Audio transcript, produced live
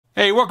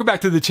Hey, welcome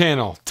back to the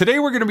channel. Today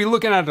we're going to be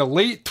looking at a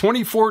late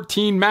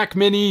 2014 Mac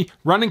Mini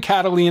running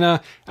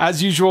Catalina.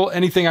 As usual,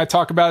 anything I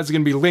talk about is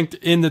going to be linked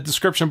in the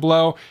description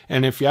below.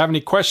 And if you have any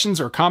questions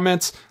or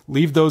comments,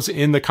 leave those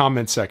in the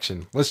comments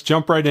section. Let's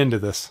jump right into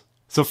this.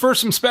 So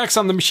first, some specs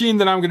on the machine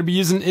that I'm going to be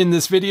using in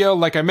this video.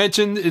 Like I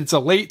mentioned, it's a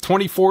late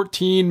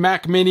 2014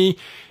 Mac Mini.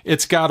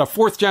 It's got a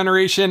 4th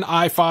generation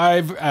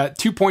i5 at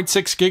 2.6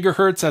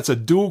 gigahertz. That's a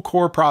dual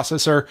core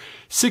processor,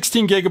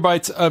 16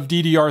 gigabytes of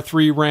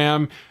DDR3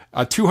 RAM,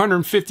 a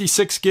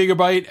 256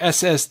 gigabyte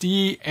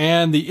SSD,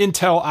 and the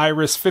Intel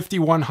Iris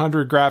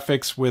 5100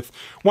 graphics with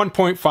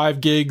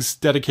 1.5 gigs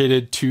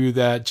dedicated to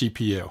that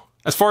GPU.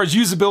 As far as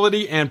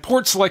usability and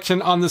port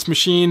selection on this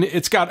machine,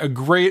 it's got a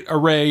great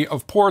array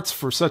of ports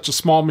for such a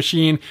small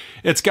machine.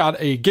 It's got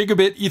a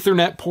gigabit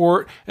Ethernet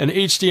port, an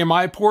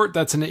HDMI port,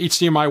 that's an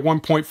HDMI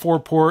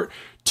 1.4 port,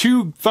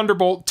 2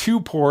 Thunderbolt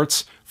 2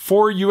 ports,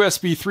 4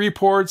 USB 3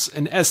 ports,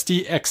 an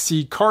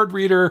SDXC card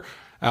reader,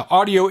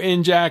 audio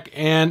in jack,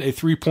 and a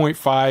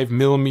 3.5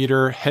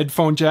 millimeter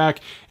headphone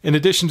jack. In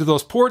addition to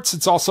those ports,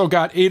 it's also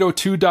got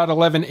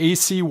 802.11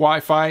 AC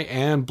Wi-Fi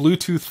and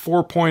Bluetooth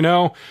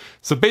 4.0.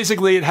 So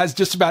basically it has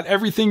just about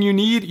everything you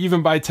need,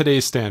 even by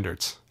today's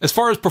standards. As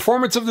far as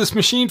performance of this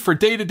machine for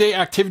day-to-day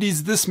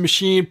activities, this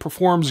machine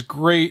performs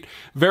great.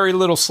 Very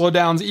little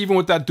slowdowns, even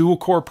with that dual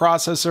core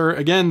processor.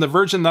 Again, the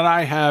version that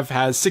I have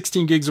has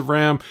 16 gigs of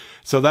RAM,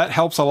 so that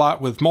helps a lot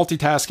with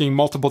multitasking,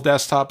 multiple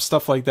desktops,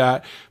 stuff like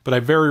that. But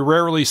I very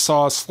rarely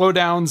saw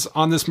slowdowns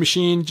on this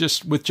machine,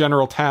 just with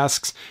general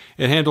tasks.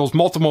 It handles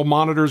multiple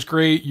monitors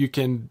great. You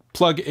can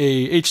plug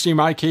a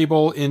HDMI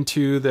cable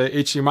into the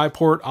HDMI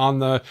port on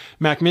the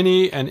Mac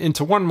Mini and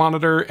into one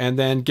monitor, and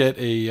then get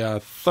a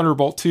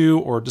Thunderbolt 2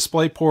 or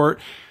display port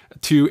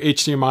to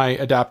HDMI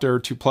adapter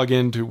to plug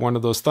into one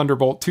of those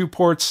Thunderbolt 2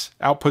 ports,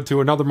 output to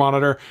another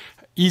monitor.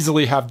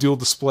 Easily have dual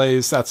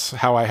displays. That's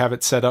how I have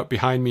it set up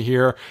behind me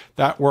here.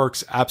 That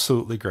works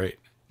absolutely great.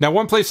 Now,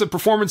 one place that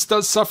performance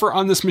does suffer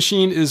on this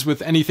machine is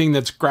with anything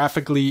that's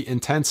graphically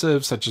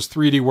intensive, such as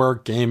 3D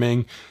work,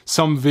 gaming,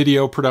 some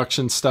video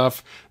production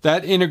stuff.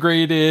 That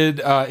integrated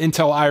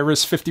Intel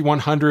Iris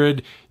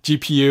 5100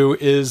 GPU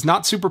is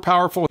not super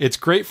powerful. It's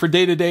great for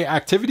day-to-day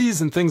activities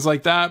and things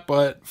like that,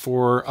 but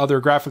for other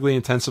graphically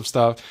intensive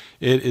stuff,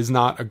 it is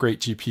not a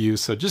great GPU.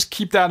 So just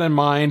keep that in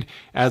mind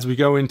as we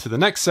go into the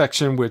next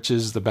section, which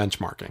is the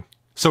benchmarking.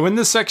 So in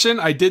this section,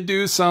 I did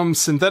do some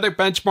synthetic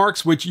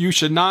benchmarks, which you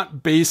should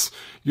not base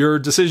your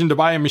decision to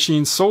buy a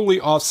machine solely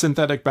off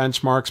synthetic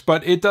benchmarks,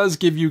 but it does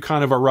give you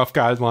kind of a rough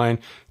guideline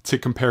to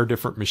compare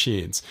different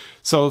machines.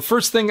 So the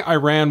first thing I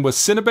ran was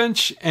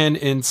Cinebench, and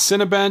in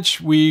Cinebench,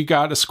 we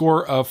got a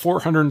score of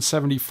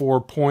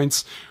 474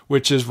 points,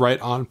 which is right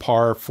on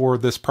par for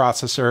this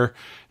processor.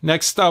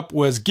 Next up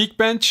was Geek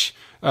Bench.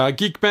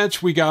 Geek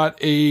Bench, we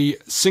got a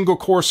single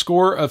core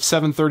score of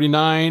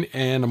 739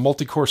 and a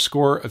multi-core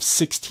score of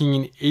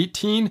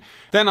 1618.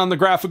 Then on the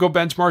graphical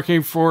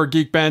benchmarking for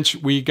Geek Bench,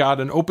 we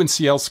got an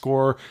OpenCL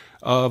score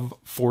of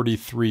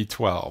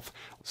 4312.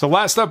 So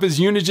last up is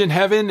Unigine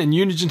Heaven, and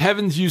Unigine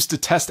Heaven's used to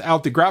test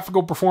out the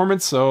graphical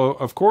performance. So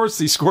of course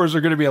these scores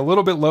are going to be a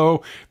little bit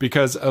low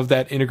because of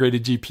that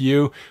integrated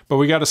GPU, but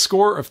we got a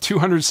score of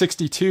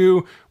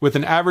 262 with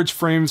an average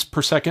frames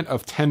per second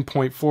of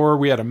 10.4.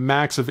 We had a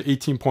max of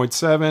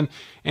 18.7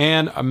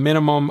 and a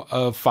minimum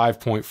of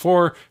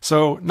 5.4.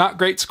 So not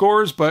great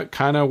scores, but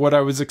kind of what I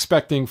was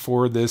expecting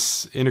for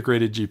this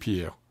integrated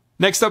GPU.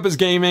 Next up is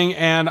gaming,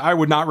 and I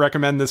would not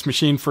recommend this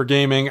machine for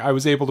gaming. I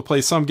was able to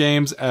play some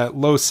games at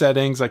low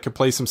settings. I could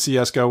play some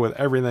CSGO with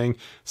everything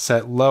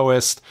set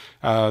lowest.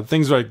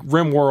 Things like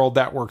RimWorld,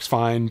 that works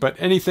fine, but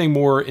anything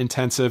more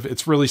intensive,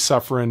 it's really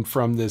suffering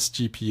from this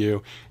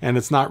GPU, and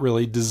it's not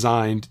really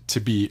designed to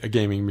be a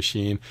gaming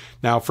machine.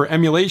 Now, for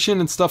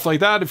emulation and stuff like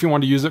that, if you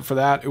want to use it for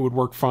that, it would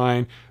work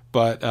fine,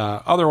 but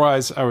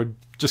otherwise, I would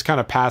just kind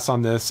of pass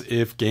on this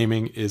if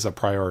gaming is a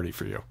priority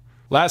for you.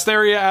 Last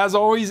area, as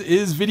always,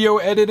 is video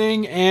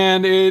editing,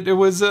 and it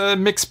was a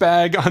mixed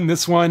bag on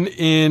this one.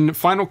 In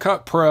Final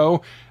Cut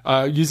Pro,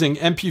 using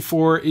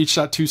MP4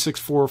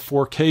 H.264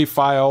 4K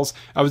files,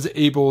 I was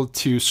able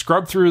to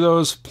scrub through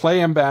those, play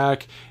them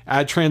back,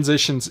 add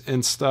transitions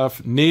and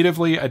stuff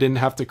natively. I didn't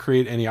have to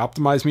create any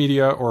optimized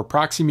media or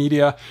proxy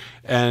media,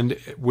 and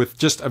with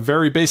just a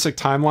very basic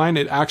timeline,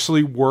 it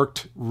actually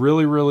worked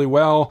really, really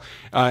well.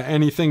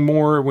 Anything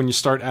more, when you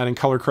start adding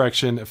color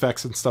correction,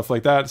 effects and stuff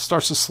like that, it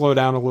starts to slow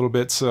down a little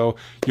bit, so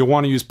you'll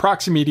want to use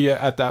proxy media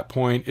at that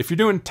point. If you're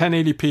doing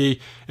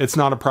 1080p, it's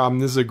not a problem.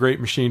 This is a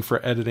great machine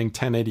for editing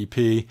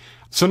 1080p.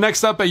 So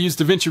next up, I used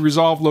Vinci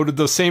Resolve, loaded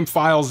those same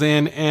files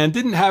in, and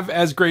didn't have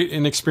as great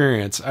an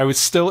experience. I was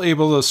still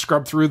able to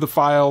scrub through the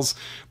files,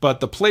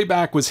 but the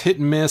playback was hit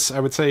and miss. I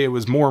would say it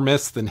was more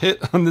miss than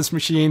hit on this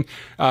machine.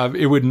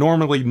 It would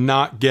normally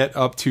not get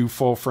up to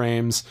full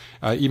frames,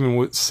 even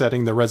with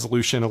setting the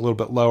resolution a little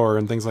bit lower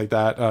and things like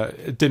that.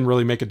 It didn't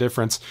really make a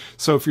difference.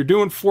 So if you're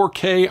doing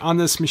 4K on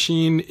this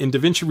machine in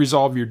DaVinci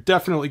Resolve, you're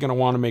definitely going to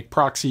want to make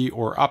proxy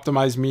or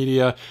optimized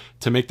media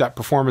to make that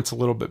performance a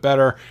little bit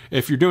better.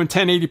 If you're doing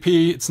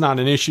 1080p, it's not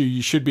an issue.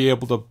 You should be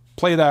able to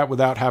play that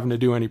without having to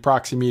do any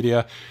proxy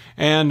media.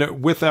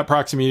 And with that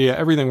proxy media,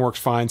 everything works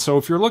fine. So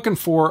if you're looking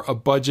for a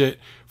budget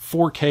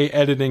 4K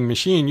editing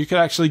machine, you could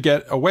actually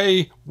get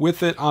away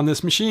with it on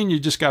this machine. You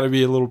just got to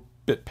be a little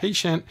bit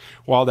patient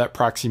while that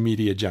proxy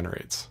media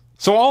generates.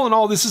 So all in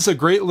all, this is a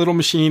great little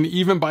machine,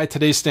 even by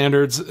today's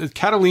standards.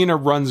 Catalina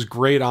runs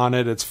great on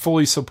it. It's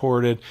fully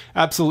supported,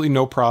 absolutely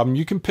no problem.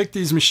 You can pick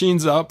these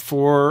machines up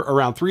for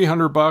around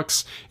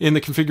 $300 in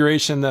the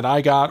configuration that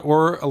I got,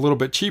 or a little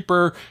bit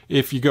cheaper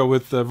if you go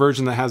with the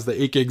version that has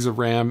the 8 gigs of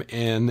RAM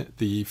and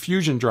the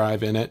Fusion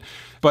drive in it.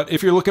 But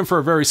if you're looking for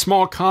a very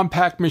small,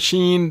 compact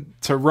machine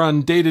to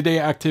run day-to-day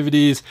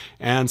activities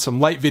and some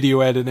light video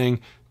editing,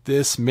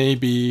 this may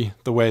be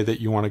the way that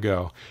you want to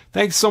go.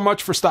 Thanks so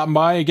much for stopping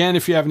by. Again,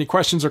 if you have any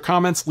questions or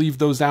comments, leave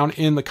those down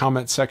in the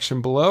comment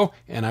section below,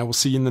 and I will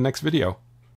see you in the next video.